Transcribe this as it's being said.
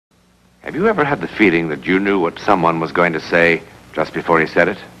Have you ever had the feeling that you knew what someone was going to say just before he said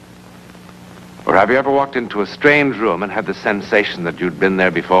it? Or have you ever walked into a strange room and had the sensation that you'd been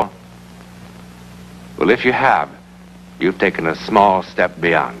there before? Well, if you have, you've taken a small step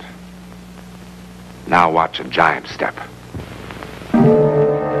beyond. Now watch a giant step.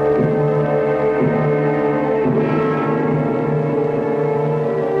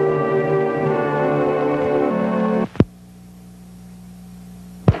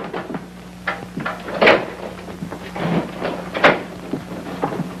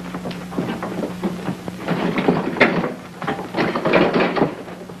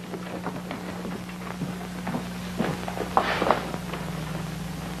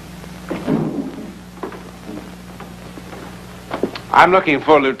 I'm looking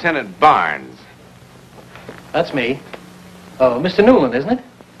for Lieutenant Barnes. That's me. Oh, Mr. Newland, isn't it?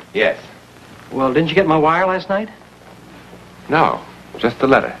 Yes. Well, didn't you get my wire last night? No, just the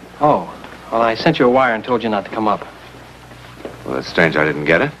letter. Oh, well, I sent you a wire and told you not to come up. Well, it's strange I didn't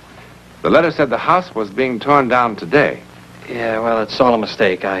get it. The letter said the house was being torn down today. Yeah, well, it's all a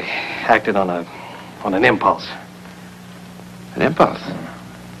mistake. I acted on an impulse. An impulse?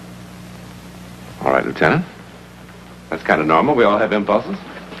 All right, Lieutenant. That's kind of normal. We all have impulses.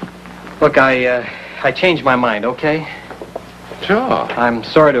 Look, I changed my mind, okay? Sure. I'm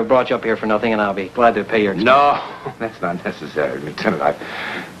sorry to have brought you up here for nothing, and I'll be glad to pay your expenses. No, that's not necessary, Lieutenant.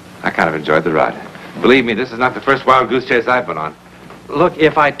 I kind of enjoyed the ride. Believe me, this is not the first wild goose chase I've been on. Look,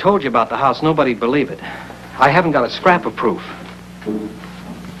 if I told you about the house, nobody'd believe it. I haven't got a scrap of proof.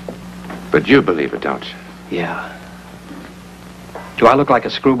 But you believe it, don't you? Yeah. Do I look like a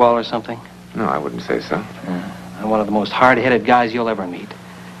screwball or something? No, I wouldn't say so. I'm one of the most hard-headed guys you'll ever meet.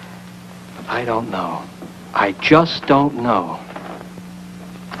 But I don't know. I just don't know.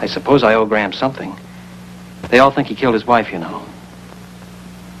 I suppose I owe Graham something. They all think he killed his wife, you know.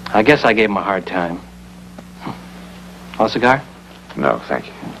 I guess I gave him a hard time. Want a cigar? No, thank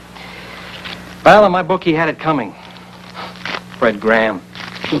you. Well, in my book, he had it coming. Fred Graham.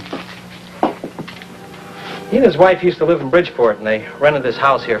 He and his wife used to live in Bridgeport, and they rented this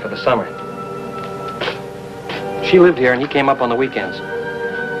house here for the summer. She lived here, and he came up on the weekends.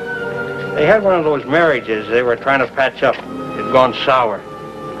 They had one of those marriages they were trying to patch up. It had gone sour.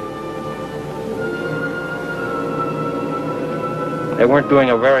 They weren't doing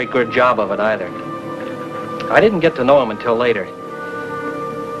a very good job of it either. I didn't get to know him until later.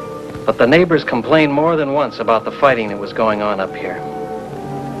 But the neighbors complained more than once about the fighting that was going on up here.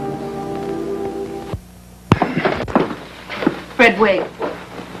 Fred, wait.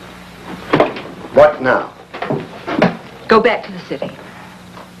 What now? Go back to the city.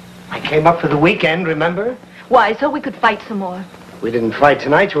 I came up for the weekend, remember? Why, so we could fight some more. We didn't fight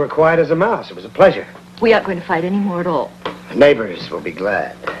tonight. You were quiet as a mouse. It was a pleasure. We aren't going to fight any more at all. The neighbors will be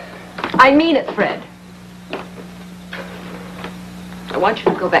glad. I mean it, Fred. I want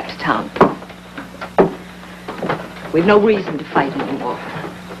you to go back to town. We've no reason to fight anymore.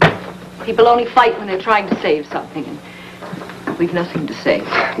 People only fight when they're trying to save something, and we've nothing to save.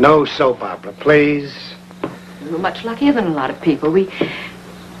 No soap opera, please. We were much luckier than a lot of people. We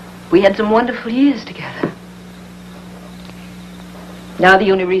had some wonderful years together. Now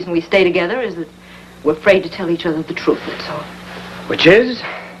the only reason we stay together is that we're afraid to tell each other the truth, that's all. Which is?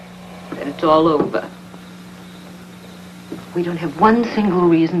 That it's all over. We don't have one single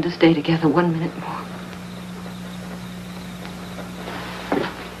reason to stay together 1 minute more.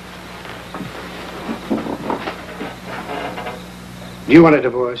 You want a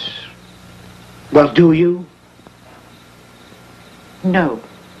divorce? Well, do you? No.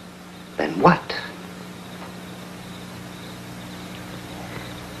 Then what?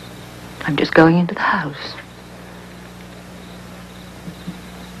 I'm just going into the house.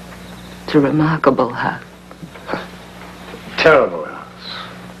 It's a remarkable house. Terrible house.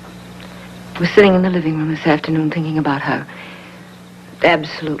 I was sitting in the living room this afternoon thinking about how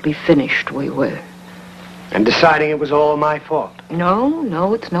absolutely finished we were. And deciding it was all my fault.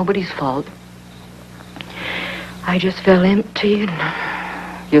 No, it's nobody's fault. I just felt empty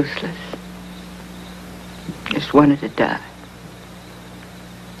and useless. Just wanted to die.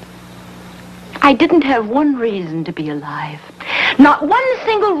 I didn't have one reason to be alive. Not one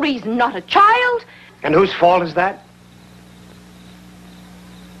single reason, not a child. And whose fault is that?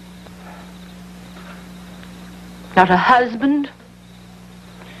 Not a husband.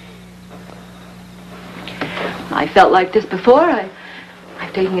 I felt like this before.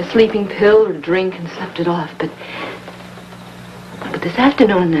 I've taken a sleeping pill or a drink and slept it off, but this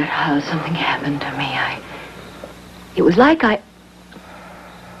afternoon in that house, something happened to me. It was like I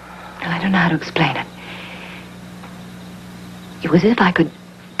don't know how to explain it. It was as if I could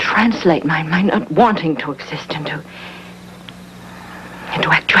translate my not wanting to exist into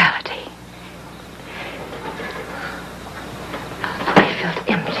actuality. I felt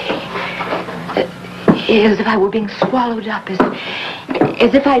empty. As if I were being swallowed up, as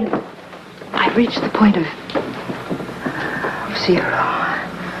if I'd reached the point of zero.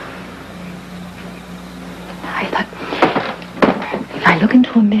 I thought, if I look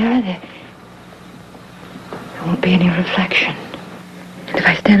into a mirror, there won't be any reflection. And if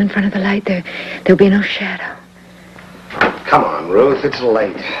I stand in front of the light, there'll be no shadow. Come on, Ruth, it's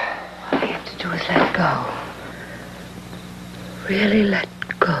late. All I have to do is let go. Really let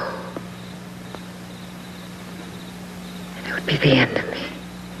go. And it would be the end of me.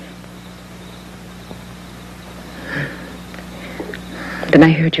 Then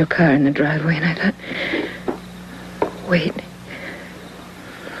I heard your car in the driveway, and I thought, wait.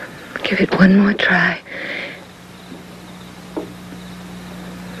 Give it one more try.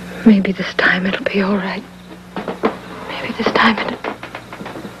 Maybe this time it'll be all right. Maybe this time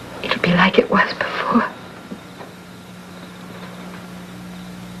it'll be like it was before.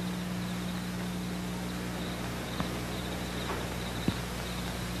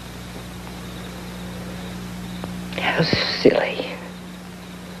 How silly.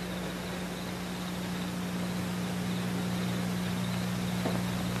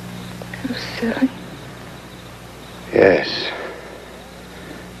 How silly. Yes.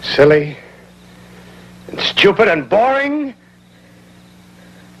 Silly and stupid and boring.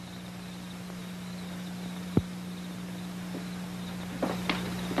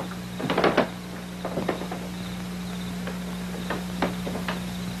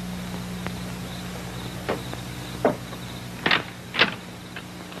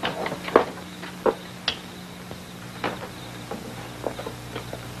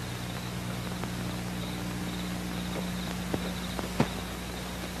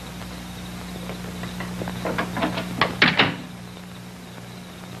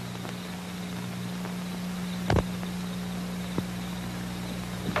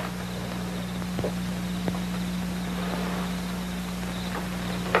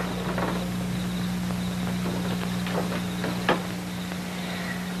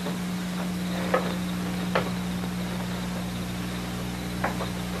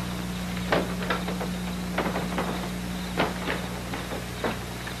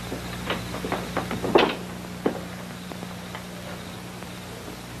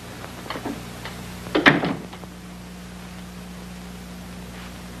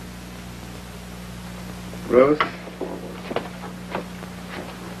 Ruth?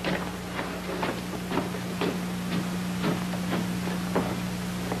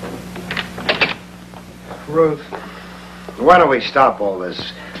 Ruth, why don't we stop all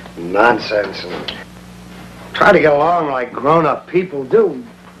this nonsense and try to get along like grown-up people do?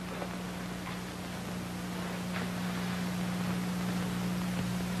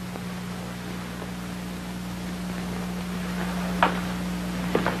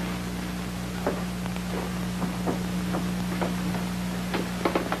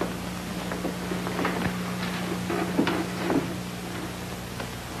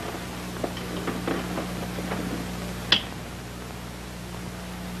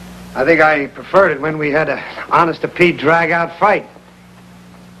 I think I preferred it when we had an honest-to-Pete drag-out fight.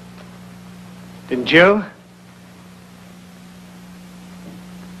 Didn't you?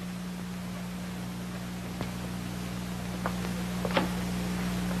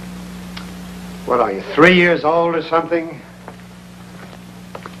 What are you, 3 years old or something?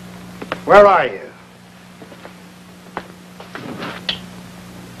 Where are you?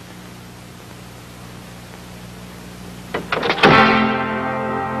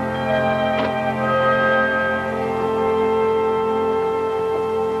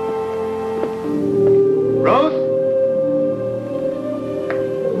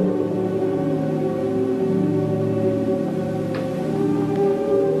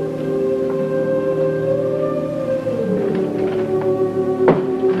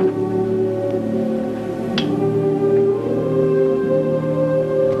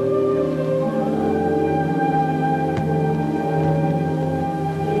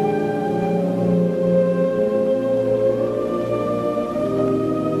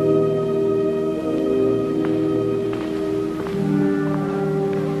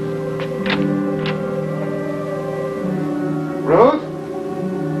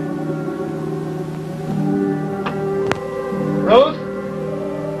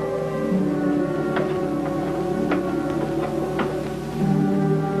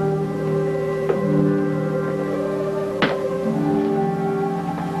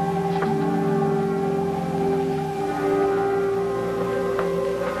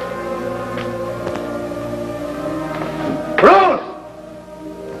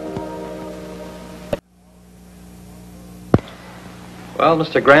 Well,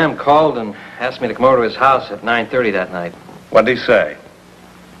 Mr. Graham called and asked me to come over to his house at 9:30 that night. What'd he say?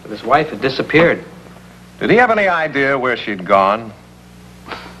 But his wife had disappeared. Did he have any idea where she'd gone?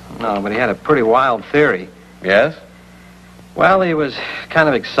 No, but he had a pretty wild theory. Yes? Well, he was kind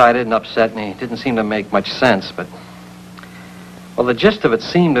of excited and upset, and he didn't seem to make much sense, but... Well, the gist of it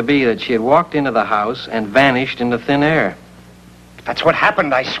seemed to be that she had walked into the house and vanished into thin air. That's what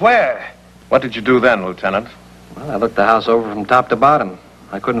happened, I swear. What did you do then, Lieutenant? Well, I looked the house over from top to bottom.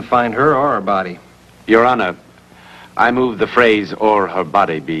 I couldn't find her or her body. Your Honor, I move the phrase, "or her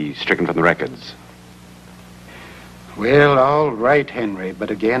body," be stricken from the records. Well, all right, Henry, but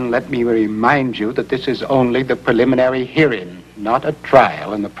again, let me remind you that this is only the preliminary hearing, not a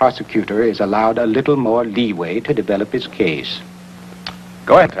trial, and the prosecutor is allowed a little more leeway to develop his case.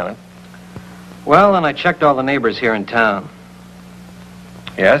 Go ahead, Lieutenant. Well, and I checked all the neighbors here in town.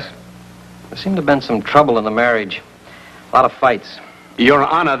 Yes? There seemed to have been some trouble in the marriage. A lot of fights. Your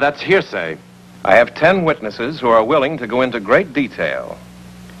Honor, that's hearsay. I have 10 witnesses who are willing to go into great detail.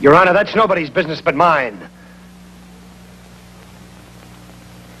 Your Honor, that's nobody's business but mine.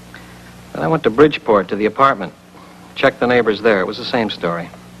 Then I went to Bridgeport to the apartment. Checked the neighbors there. It was the same story.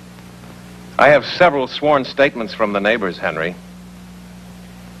 I have several sworn statements from the neighbors, Henry.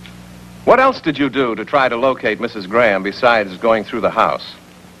 What else did you do to try to locate Mrs. Graham besides going through the house?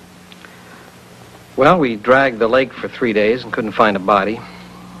 Well, we dragged the lake for 3 days and couldn't find a body.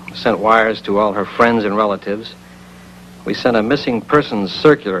 Sent wires to all her friends and relatives. We sent a missing persons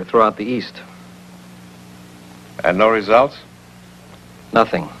circular throughout the East. And no results?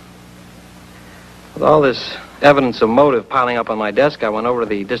 Nothing. With all this evidence of motive piling up on my desk, I went over to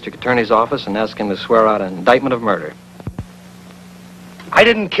the district attorney's office and asked him to swear out an indictment of murder. I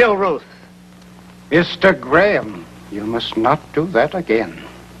didn't kill Ruth. Mr. Graham, you must not do that again.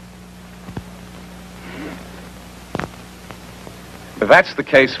 That's the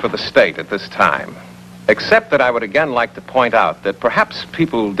case for the state at this time. Except that I would again like to point out that perhaps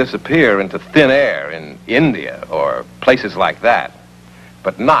people disappear into thin air in India or places like that,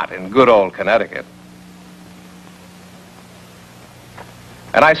 but not in good old Connecticut.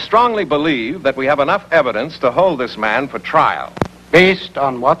 And I strongly believe that we have enough evidence to hold this man for trial. Based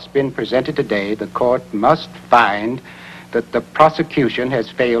on what's been presented today, the court must find that the prosecution has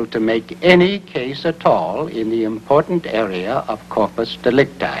failed to make any case at all in the important area of corpus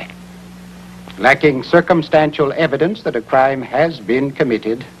delicti. Lacking circumstantial evidence that a crime has been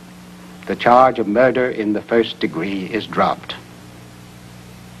committed, the charge of murder in the first degree is dropped.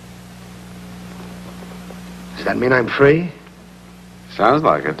 Does that mean I'm free? Sounds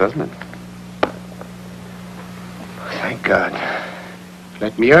like it, doesn't it? Thank God.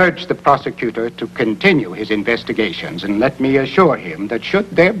 Let me urge the prosecutor to continue his investigations, and let me assure him that should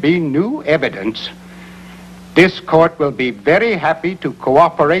there be new evidence, this court will be very happy to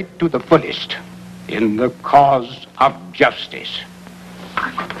cooperate to the fullest in the cause of justice.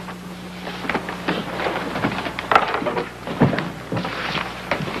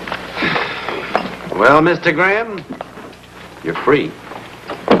 Well, Mr. Graham, you're free.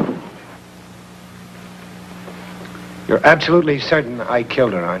 You're absolutely certain I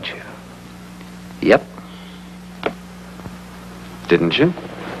killed her, aren't you? Yep. Didn't you?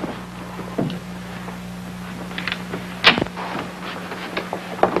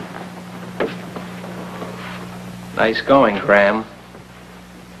 Nice going, Graham.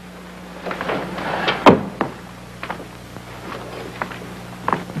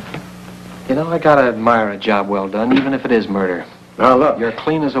 You know, I gotta admire a job well done, even if it is murder. Now, look. You're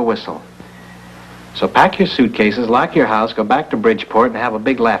clean as a whistle. So pack your suitcases, lock your house, go back to Bridgeport, and have a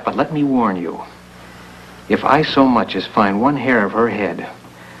big laugh. But let me warn you, if I so much as find one hair of her head,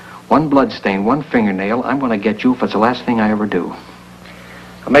 one blood stain, one fingernail, I'm going to get you if it's the last thing I ever do.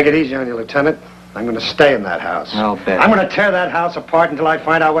 I'll make it easy on you, Lieutenant. I'm going to stay in that house. I'll bet. I'm going to tear that house apart until I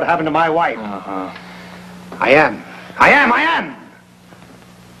find out what happened to my wife. Uh-huh. I am.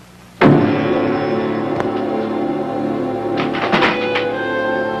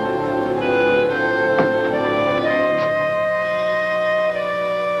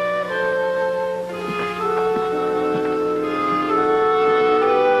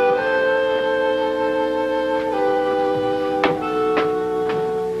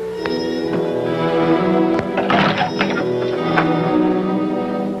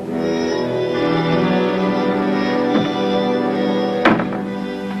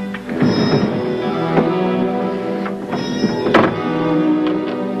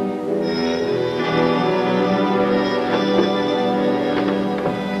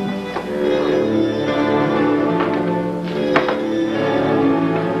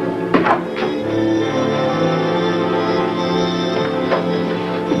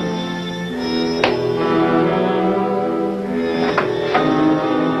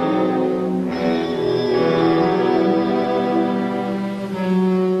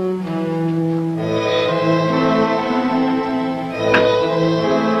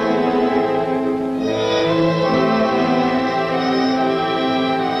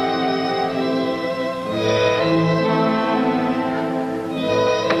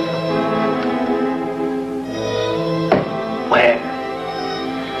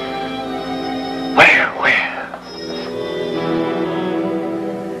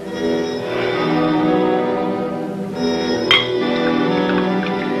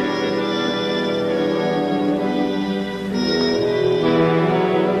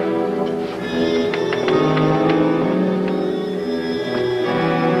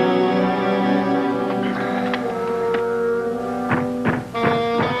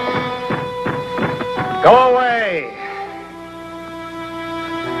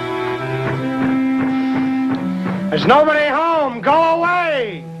 nobody home. Go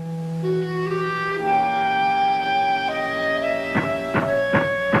away.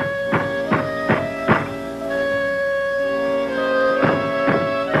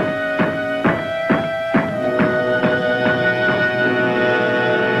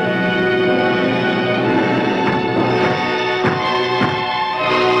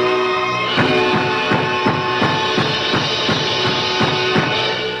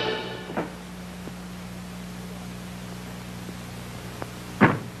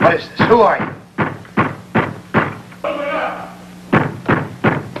 What is this? Who are you?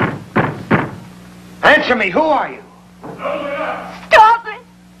 Answer me. Who are you? Stop it!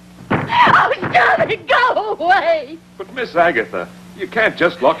 Oh, stop it! Go away! But, Miss Agatha, you can't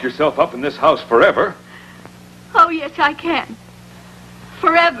just lock yourself up in this house forever. Oh, yes, I can.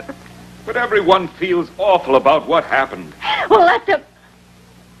 Forever. But everyone feels awful about what happened. Well, that's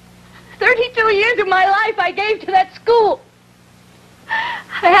 32 years of my life I gave to that school.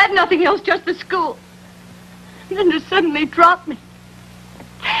 I had nothing else, just the school. And then to suddenly drop me.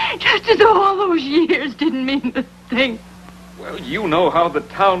 Just as though all those years didn't mean a thing. Well, you know how the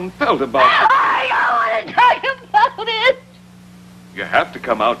town felt about it. I don't want to talk about it. You have to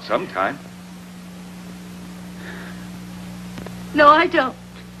come out sometime. No, I don't.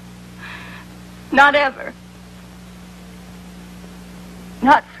 Not ever.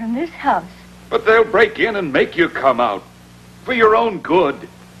 Not from this house. But they'll break in and make you come out. For your own good.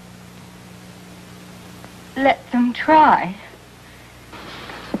 Let them try.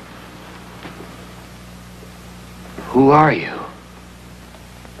 Who are you?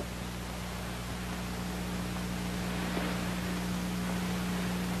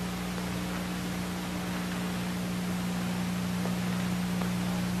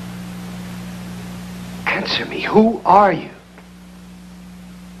 Answer me. Who are you?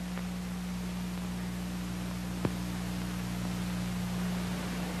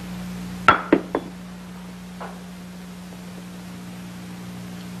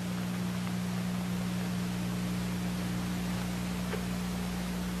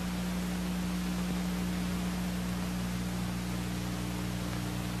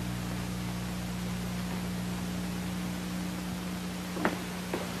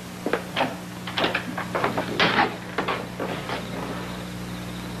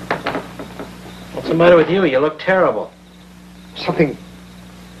 What's the matter with you? You look terrible. Something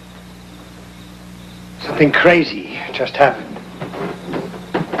crazy just happened.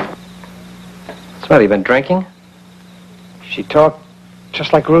 What's the matter? You been drinking? She talked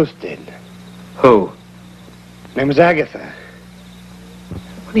just like Ruth did. Who? Her name was Agatha.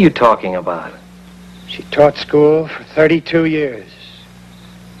 What are you talking about? She taught school for 32 years.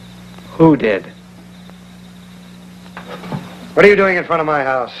 Who did? What are you doing in front of my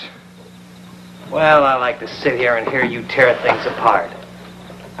house? Well, I like to sit here and hear you tear things apart.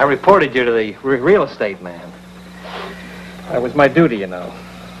 I reported you to the real estate man. That was my duty, you know.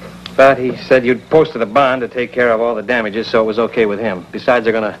 But he said you'd posted a bond to take care of all the damages, so it was okay with him. Besides,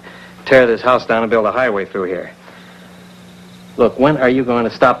 they're going to tear this house down and build a highway through here. Look, when are you going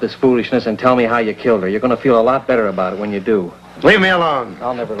to stop this foolishness and tell me how you killed her? You're going to feel a lot better about it when you do. Leave me alone.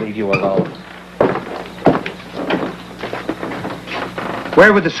 I'll never leave you alone.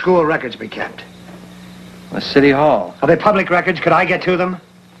 Where would the school records be kept? The city hall. Are they public records? Could I get to them?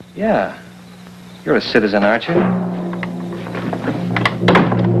 Yeah. You're a citizen, aren't you?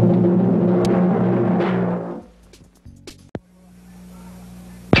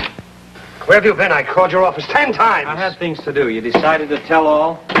 Where have you been? I called your office 10 times. I had things to do. You decided to tell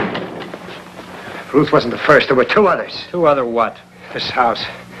all? Ruth wasn't the first. There were two others. Two other what? This house.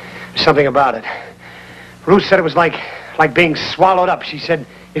 There's something about it. Ruth said it was like being swallowed up. She said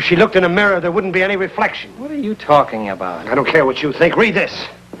if she looked in a mirror, there wouldn't be any reflection. What are you talking about? I don't care what you think. Read this.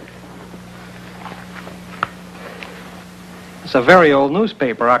 It's a very old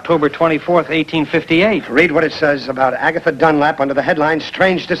newspaper, October 24th, 1858. Read what it says about Agatha Dunlap under the headline,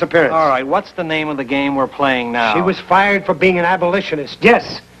 Strange Disappearance. All right, what's the name of the game we're playing now? She was fired for being an abolitionist.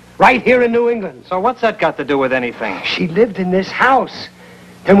 Yes, right here in New England. So what's that got to do with anything? She lived in this house.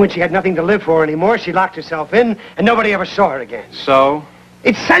 Then when she had nothing to live for anymore, she locked herself in, and nobody ever saw her again. So?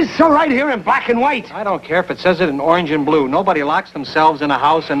 It says so right here in black and white. I don't care if it says it in orange and blue. Nobody locks themselves in a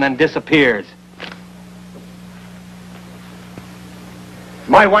house and then disappears.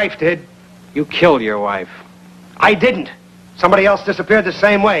 My wife did. You killed your wife. I didn't. Somebody else disappeared the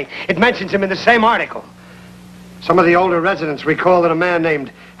same way. It mentions him in the same article. Some of the older residents recall that a man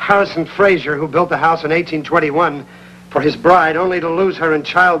named Harrison Frazier, who built the house in 1821 for his bride, only to lose her in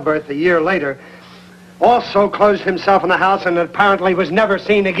childbirth a year later, also closed himself in the house and apparently was never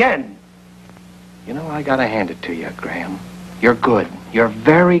seen again. You know, I gotta hand it to you, Graham. You're good. You're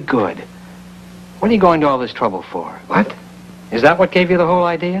very good. What are you going to all this trouble for? What? Is that what gave you the whole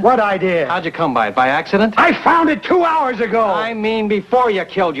idea? What idea? How'd you come by it? By accident? I found it 2 hours ago. I mean before you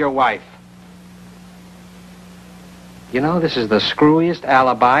killed your wife. You know, this is the screwiest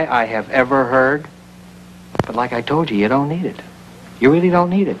alibi I have ever heard. But like I told you, you don't need it. You really don't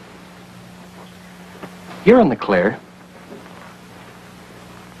need it. You're in the clear.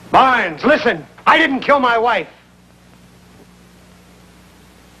 Barnes, listen. I didn't kill my wife.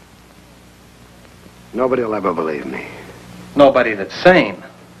 Nobody will ever believe me. Nobody that's sane.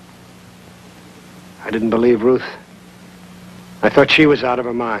 I didn't believe Ruth. I thought she was out of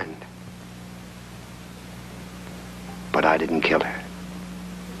her mind. But I didn't kill her.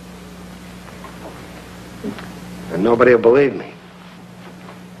 And nobody will believe me.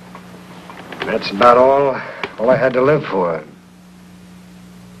 That's about all I had to live for.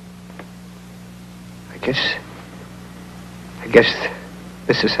 I guess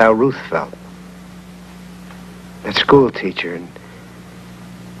this is how Ruth felt. That school teacher and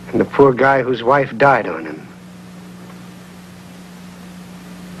the poor guy whose wife died on him.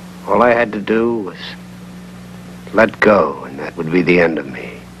 All I had to do was let go, and that would be the end of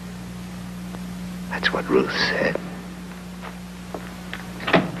me. That's what Ruth said.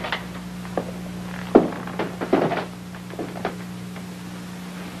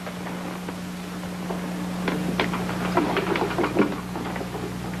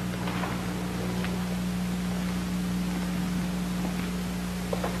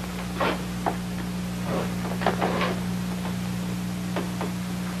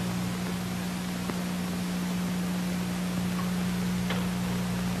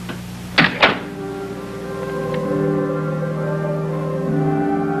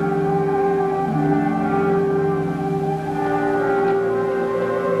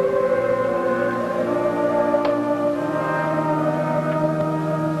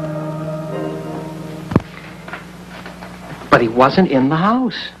 But he wasn't in the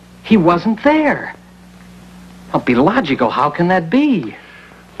house. He wasn't there. Now, be logical. How can that be?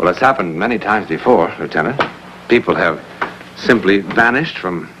 Well, it's happened many times before, Lieutenant. People have simply vanished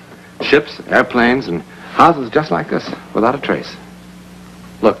from ships, airplanes, and houses just like this, without a trace.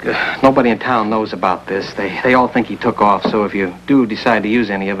 Look, nobody in town knows about this. They all think he took off, so if you do decide to use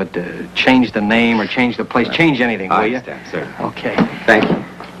any of it, change the name or change the place, change anything, will you? I understand, sir. Okay. Thank you.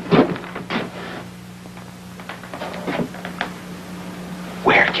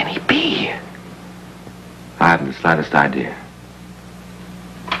 Where can he be? I haven't the slightest idea.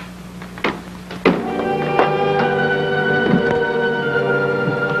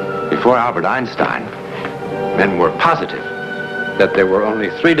 Before Albert Einstein, men were positive that there were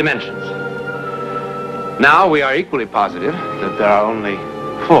only 3 dimensions. Now we are equally positive that there are only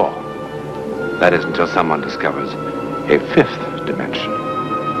 4. That is until someone discovers a 5th dimension.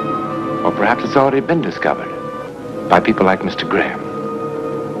 Or perhaps it's already been discovered by people like Mr. Graham.